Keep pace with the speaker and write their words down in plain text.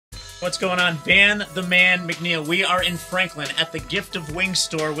What's going on? Van the Man McNeil. We are in Franklin at the Gift of Wings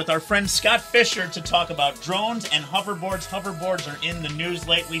store with our friend Scott Fisher to talk about drones and hoverboards. Hoverboards are in the news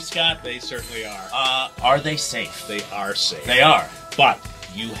lately, Scott. They certainly are. Are they safe? They are safe. They are. But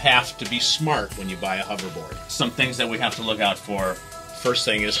you have to be smart when you buy a hoverboard. Some things that we have to look out for. First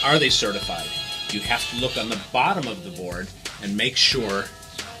thing is, are they certified? You have to look on the bottom of the board and make sure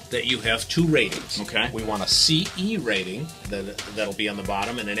that you have two ratings. Okay. We want a CE rating that'll be on the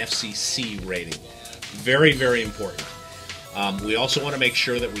bottom and an FCC rating. Very, very important. We also want to make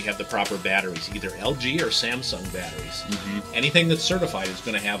sure that we have the proper batteries, either LG or Samsung batteries. Anything that's certified is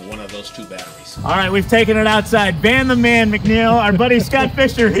going to have one of those two batteries. All right, we've taken it outside. Van the Man McNeil, our buddy Scott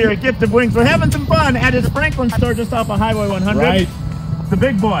Fisher here at Gift of Wings. We're having some fun at his Franklin store just off of Highway 100. Right. The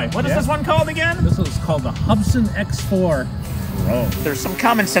big boy. What is this one called again? This one's called the Hubsan X4 Pro. There's some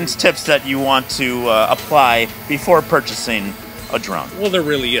common sense tips that you want to apply before purchasing a drone. Well, there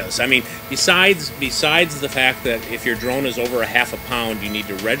really is. I mean, besides the fact that if your drone is over a half a pound, you need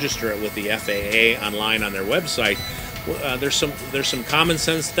to register it with the FAA online on their website. There's some common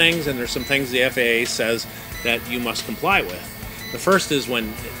sense things, and there's some things the FAA says that you must comply with. The first is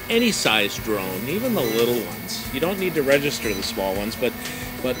when any size drone, even the little ones, you don't need to register the small ones, but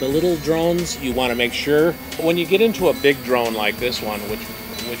the little drones, you want to make sure when you get into a big drone like this one,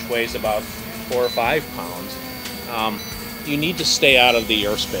 which weighs about 4 or 5 pounds, you need to stay out of the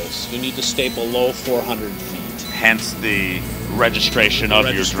airspace. You need to stay below 400 feet. Hence the registration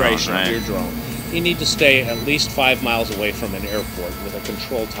of your drone. You need to stay at least 5 miles away from an airport with a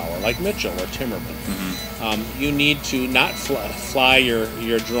control tower, like Mitchell or Timmerman. You need to not fly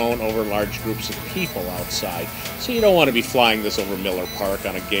your drone over large groups of people outside. So you don't want to be flying this over Miller Park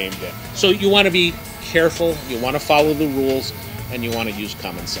on a game day. So you want to be careful, you want to follow the rules, and you want to use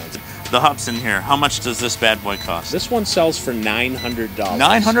common sense. The Hubsan here, how much does this bad boy cost? This one sells for $900.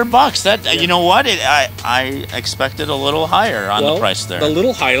 $900. That you know what? I expected a little higher on the price there. The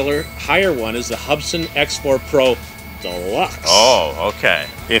little higher one is the Hubsan X4 Pro Deluxe. Oh, okay.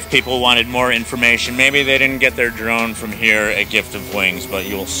 If people wanted more information, maybe they didn't get their drone from here at Gift of Wings, but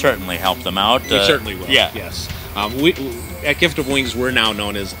you will certainly help them out. We certainly will. Yeah. Yes. At Gift of Wings, we're now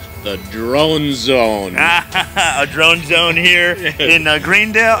known as the Drone Zone. A drone zone here in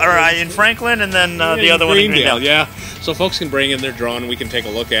Greendale, or in Franklin, and then the other one in Greendale. Yeah. So folks can bring in their drone, we can take a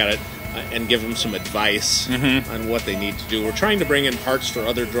look at it and give them some advice on what they need to do. We're trying to bring in parts for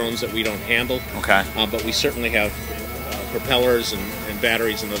other drones that we don't handle. Okay. But we certainly have propellers and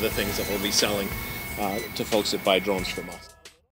batteries and other things that we'll be selling to folks that buy drones from us.